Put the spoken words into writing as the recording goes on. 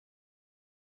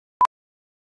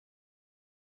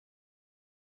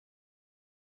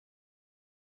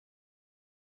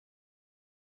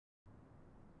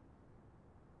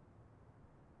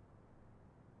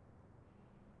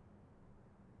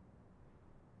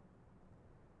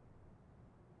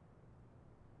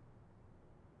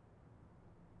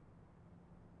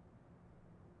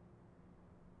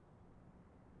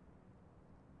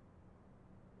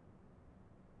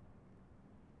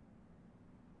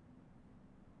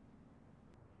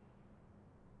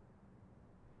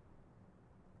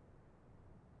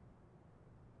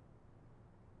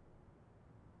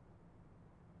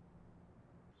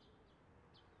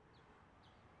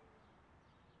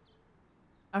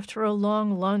After a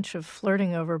long lunch of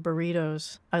flirting over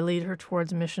burritos, I lead her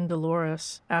towards Mission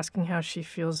Dolores, asking how she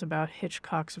feels about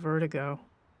Hitchcock's Vertigo.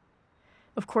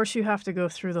 Of course, you have to go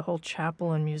through the whole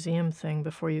chapel and museum thing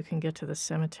before you can get to the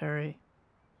cemetery.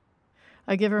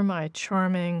 I give her my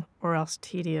charming, or else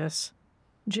tedious,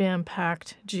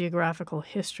 jam-packed geographical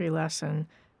history lesson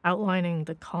outlining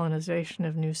the colonization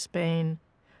of New Spain,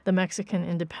 the Mexican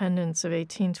independence of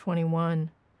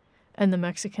 1821, and the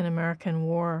Mexican-American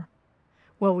War,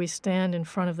 while we stand in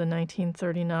front of the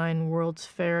 1939 World's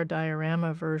Fair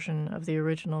diorama version of the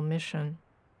original Mission.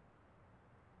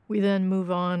 We then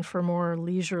move on for more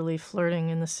leisurely flirting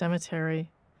in the cemetery,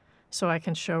 so I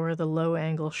can show her the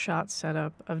low-angle shot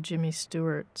setup of Jimmy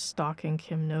Stewart stalking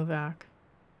Kim Novak.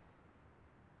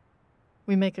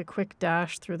 We make a quick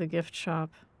dash through the gift shop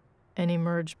and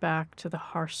emerge back to the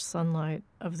harsh sunlight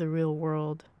of the real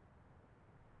world.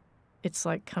 It's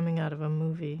like coming out of a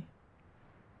movie.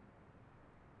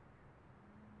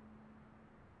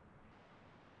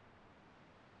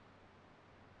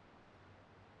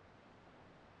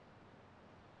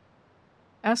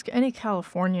 Ask any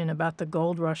Californian about the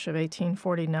gold rush of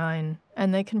 1849,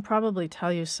 and they can probably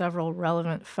tell you several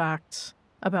relevant facts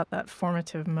about that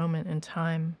formative moment in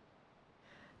time.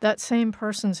 That same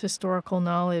person's historical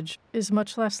knowledge is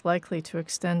much less likely to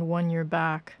extend 1 year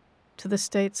back to the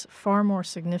state's far more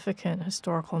significant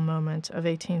historical moment of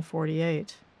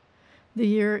 1848, the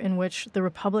year in which the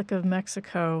Republic of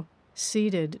Mexico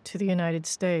ceded to the United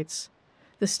States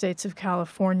the states of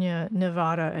California,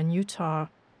 Nevada, and Utah,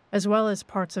 as well as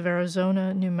parts of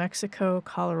Arizona, New Mexico,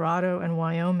 Colorado, and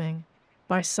Wyoming,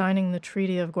 by signing the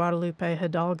Treaty of Guadalupe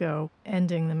Hidalgo,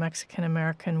 ending the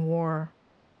Mexican-American War.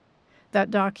 That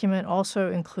document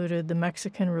also included the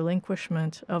Mexican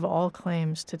relinquishment of all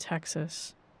claims to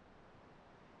Texas.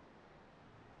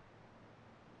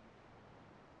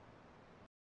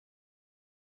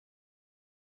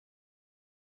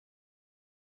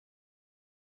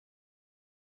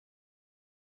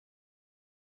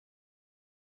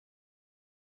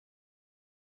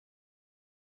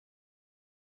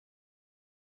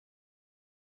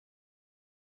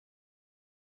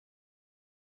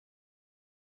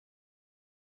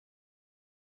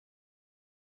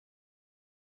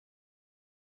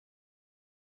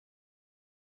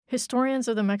 Historians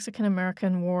of the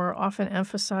Mexican-American War often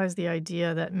emphasize the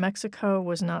idea that Mexico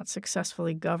was not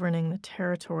successfully governing the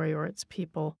territory or its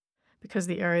people because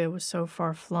the area was so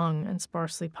far-flung and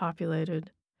sparsely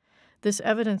populated. This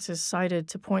evidence is cited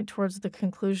to point towards the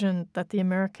conclusion that the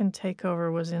American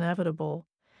takeover was inevitable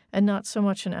and not so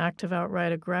much an act of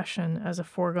outright aggression as a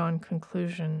foregone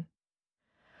conclusion.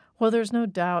 While there's no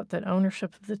doubt that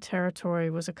ownership of the territory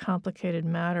was a complicated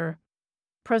matter,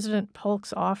 President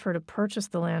Polk's offer to purchase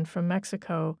the land from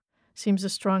Mexico seems a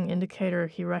strong indicator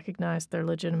he recognized their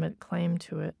legitimate claim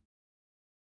to it.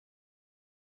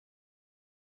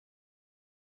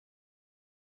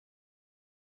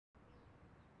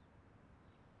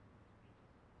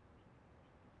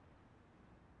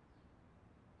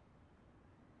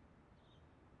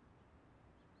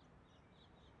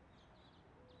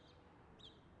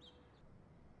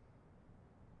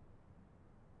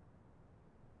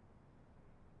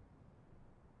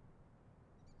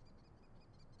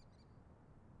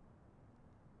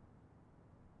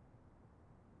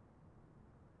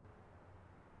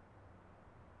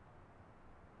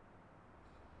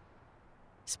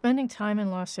 Spending time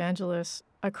in Los Angeles,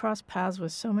 I crossed paths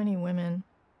with so many women,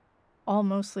 all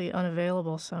mostly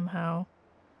unavailable somehow,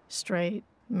 straight,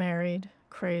 married,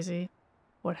 crazy,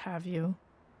 what have you.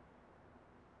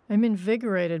 I'm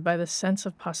invigorated by the sense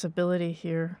of possibility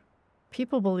here.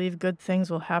 People believe good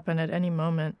things will happen at any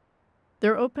moment.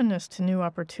 Their openness to new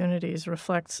opportunities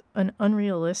reflects an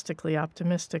unrealistically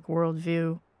optimistic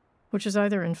worldview, which is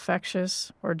either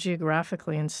infectious or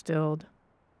geographically instilled,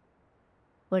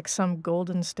 like some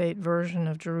Golden State version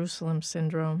of Jerusalem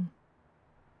syndrome.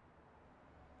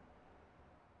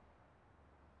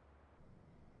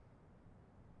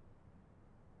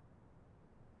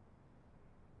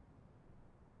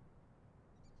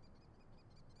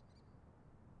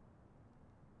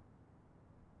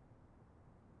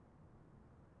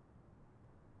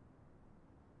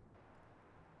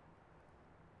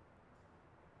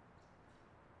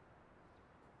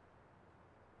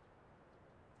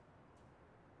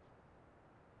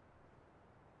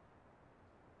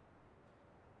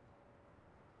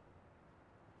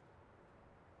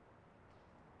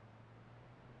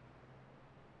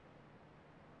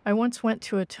 I once went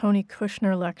to a Tony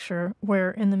Kushner lecture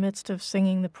where, in the midst of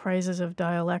singing the praises of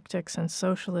dialectics and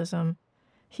socialism,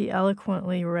 he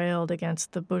eloquently railed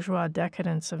against the bourgeois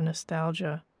decadence of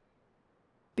nostalgia.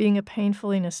 Being a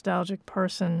painfully nostalgic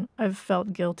person, I've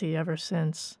felt guilty ever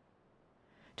since.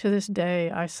 To this day,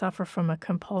 I suffer from a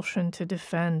compulsion to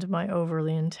defend my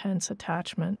overly intense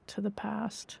attachment to the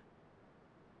past.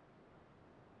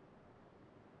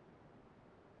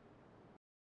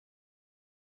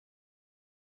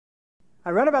 I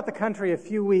run about the country a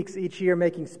few weeks each year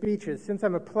making speeches. Since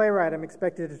I'm a playwright, I'm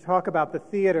expected to talk about the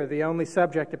theater, the only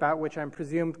subject about which I'm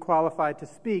presumed qualified to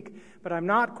speak, but I'm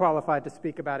not qualified to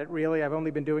speak about it, really. I've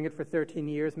only been doing it for 13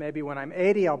 years. Maybe when I'm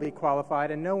 80, I'll be qualified,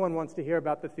 and no one wants to hear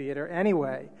about the theater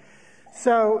anyway.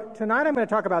 So tonight I'm going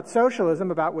to talk about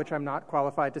socialism, about which I'm not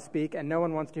qualified to speak, and no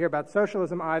one wants to hear about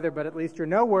socialism either, but at least you're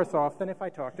no worse off than if I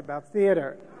talked about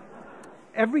theater.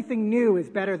 Everything new is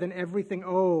better than everything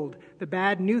old. The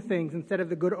bad new things instead of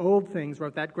the good old things,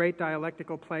 wrote that great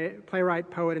dialectical playwright,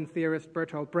 poet, and theorist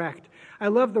Bertolt Brecht. I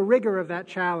love the rigor of that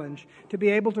challenge, to be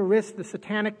able to risk the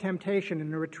satanic temptation and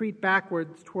to retreat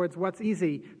backwards towards what's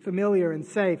easy, familiar, and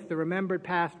safe, the remembered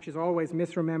past, which is always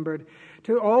misremembered,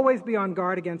 to always be on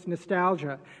guard against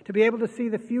nostalgia, to be able to see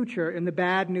the future in the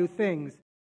bad new things.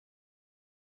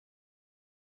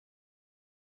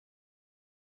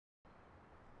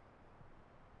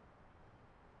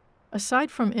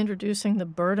 Aside from introducing the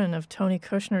burden of Tony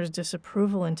Kushner's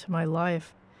disapproval into my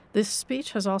life, this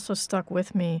speech has also stuck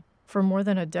with me for more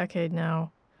than a decade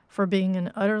now, for being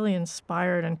an utterly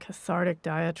inspired and cathartic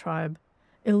diatribe,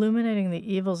 illuminating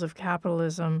the evils of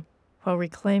capitalism while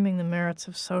reclaiming the merits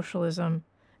of socialism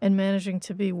and managing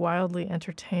to be wildly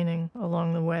entertaining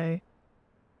along the way.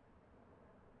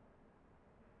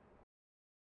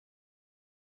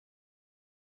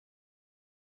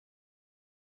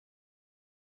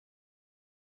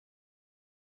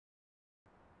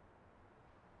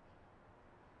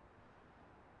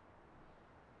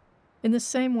 In the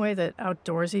same way that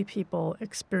outdoorsy people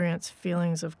experience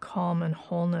feelings of calm and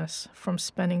wholeness from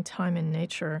spending time in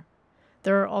nature,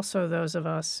 there are also those of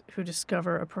us who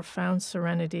discover a profound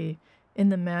serenity in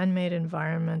the man-made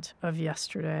environment of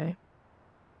yesterday.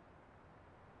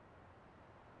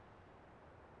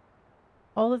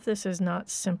 All of this is not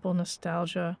simple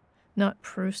nostalgia, not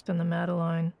Proust and the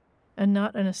Madeleine, and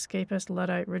not an escapist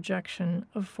Luddite rejection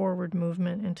of forward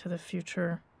movement into the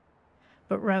future,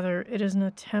 but rather it is an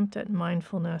attempt at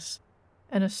mindfulness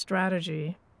and a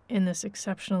strategy in this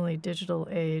exceptionally digital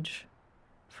age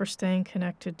for staying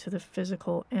connected to the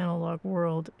physical analog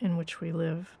world in which we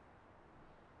live.